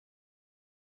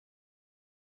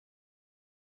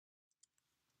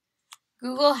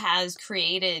Google has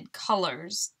created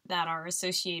colors that are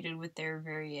associated with their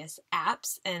various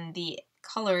apps, and the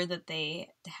color that they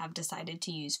have decided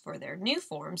to use for their new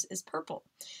forms is purple.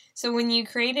 So when you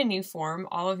create a new form,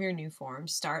 all of your new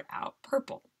forms start out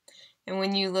purple. And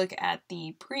when you look at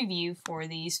the preview for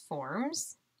these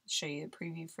forms, I'll show you the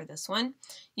preview for this one,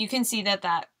 you can see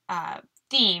that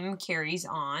theme carries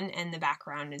on, and the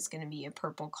background is going to be a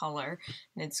purple color,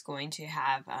 and it's going to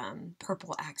have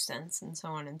purple accents and so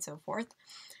on and so forth.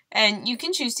 And you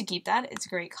can choose to keep that. It's a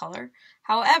great color.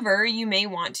 However, you may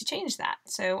want to change that.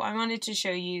 So I wanted to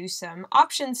show you some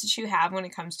options that you have when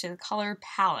it comes to the color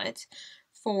palette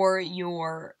for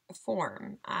your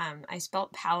form. I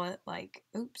spelled palette like,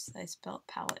 oops, I spelled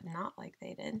palette not like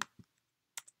they did.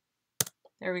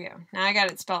 There we go. Now I got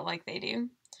it spelled like they do.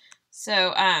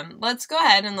 So let's go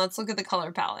ahead and let's look at the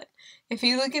color palette. If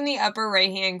you look in the upper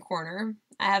right hand corner,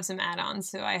 I have some add-ons,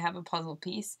 so I have a puzzle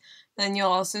piece. Then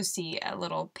you'll also see a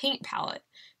little paint palette.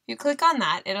 If you click on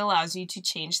that, it allows you to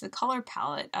change the color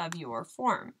palette of your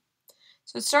form.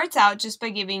 So it starts out just by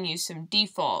giving you some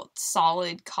default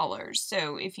solid colors.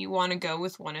 So if you want to go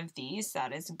with one of these,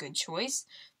 that is a good choice.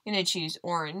 I'm going to choose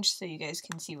orange so you guys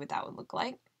can see what that would look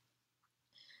like.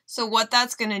 So what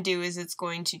that's going to do is it's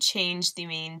going to change the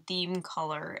main theme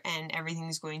color, and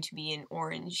everything's going to be in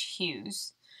orange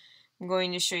hues. I'm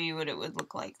going to show you what it would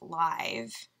look like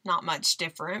live. Not much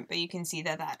different, but you can see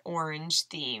that that orange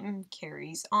theme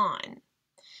carries on.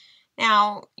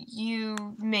 Now,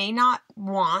 you may not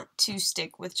want to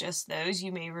stick with just those.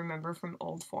 You may remember from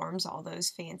old forms all those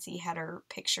fancy header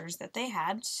pictures that they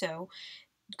had. So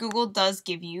Google does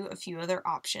give you a few other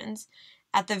options.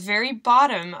 At the very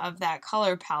bottom of that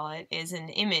color palette is an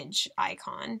image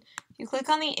icon. If you click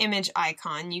on the image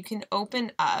icon, you can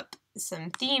open up some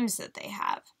themes that they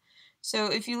have. So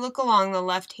if you look along the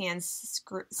left-hand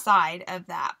side of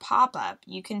that pop-up,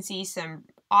 you can see some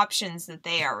options that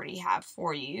they already have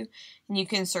for you, and you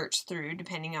can search through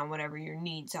depending on whatever your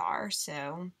needs are.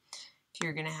 So if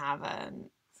you're going to have a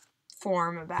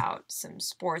form about some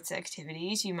sports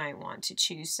activities, you might want to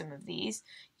choose some of these.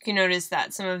 You can notice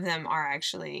that some of them are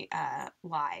actually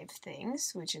live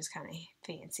things, which is kind of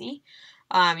fancy.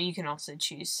 You can also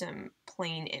choose some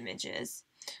plain images.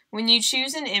 When you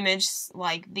choose an image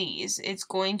like these, it's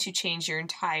going to change your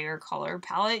entire color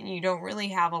palette, and you don't really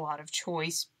have a lot of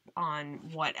choice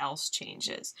on what else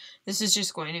changes. This is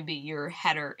just going to be your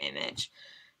header image.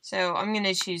 So I'm going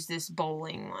to choose this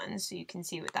bowling one so you can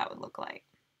see what that would look like.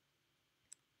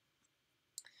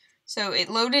 So it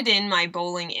loaded in my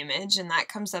bowling image, and that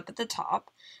comes up at the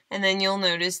top, and then you'll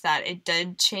notice that it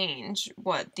did change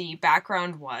what the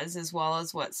background was, as well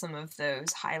as what some of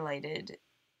those highlighted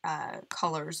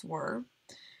colors were.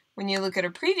 When you look at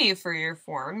a preview for your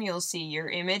form, you'll see your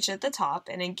image at the top,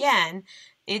 and again,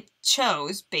 it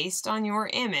chose based on your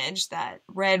image that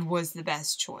red was the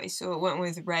best choice, so it went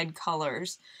with red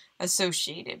colors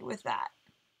associated with that.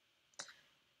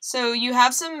 So you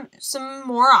have some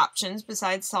more options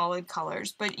besides solid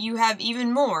colors, but you have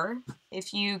even more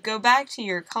if you go back to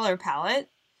your color palette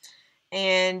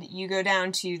and you go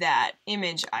down to that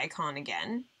image icon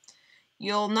again.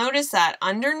 You'll notice that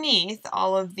underneath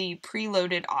all of the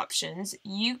preloaded options,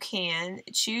 you can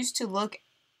choose to look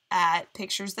at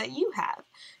pictures that you have.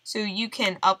 So you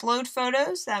can upload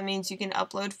photos. That means you can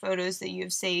upload photos that you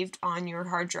have saved on your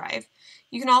hard drive.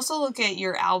 You can also look at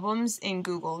your albums in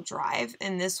Google Drive,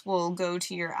 and this will go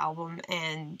to your album,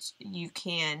 and you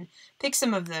can pick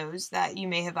some of those that you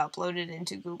may have uploaded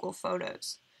into Google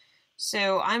Photos.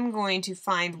 So I'm going to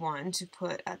find one to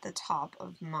put at the top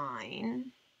of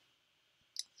mine.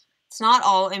 It's not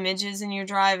all images in your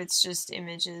drive, it's just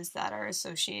images that are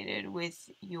associated with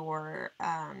your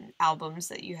albums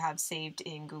that you have saved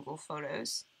in Google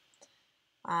Photos.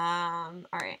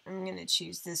 Alright, I'm going to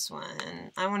choose this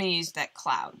one. I want to use that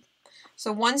cloud.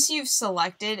 So once you've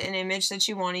selected an image that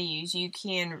you want to use, you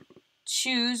can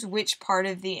choose which part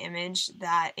of the image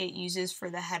that it uses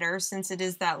for the header. Since it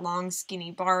is that long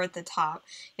skinny bar at the top,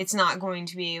 it's not going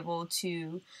to be able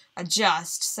to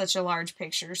adjust such a large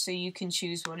picture, so you can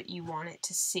choose what you want it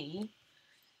to see.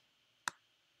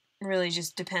 It really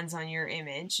just depends on your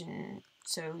image, and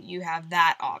so you have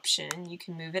that option. You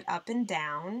can move it up and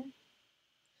down.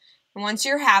 And once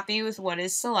you're happy with what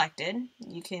is selected,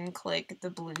 you can click the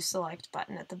blue select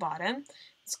button at the bottom.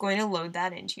 It's going to load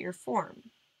that into your form.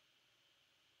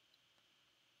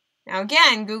 Now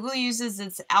again, Google uses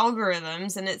its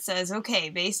algorithms, and it says, okay,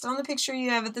 based on the picture you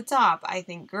have at the top, I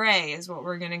think gray is what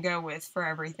we're going to go with for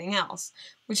everything else,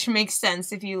 which makes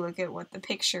sense if you look at what the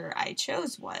picture I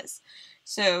chose was.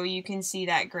 So you can see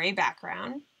that gray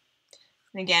background.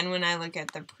 And again, when I look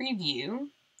at the preview,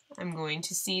 I'm going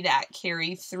to see that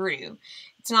carry through.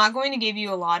 It's not going to give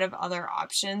you a lot of other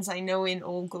options. I know in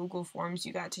old Google Forms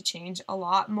you got to change a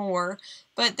lot more,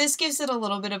 but this gives it a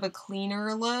little bit of a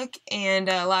cleaner look and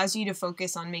allows you to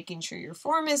focus on making sure your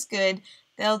form is good.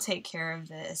 They'll take care of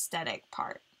the aesthetic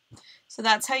part. So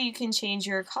that's how you can change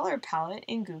your color palette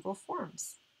in Google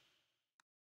Forms.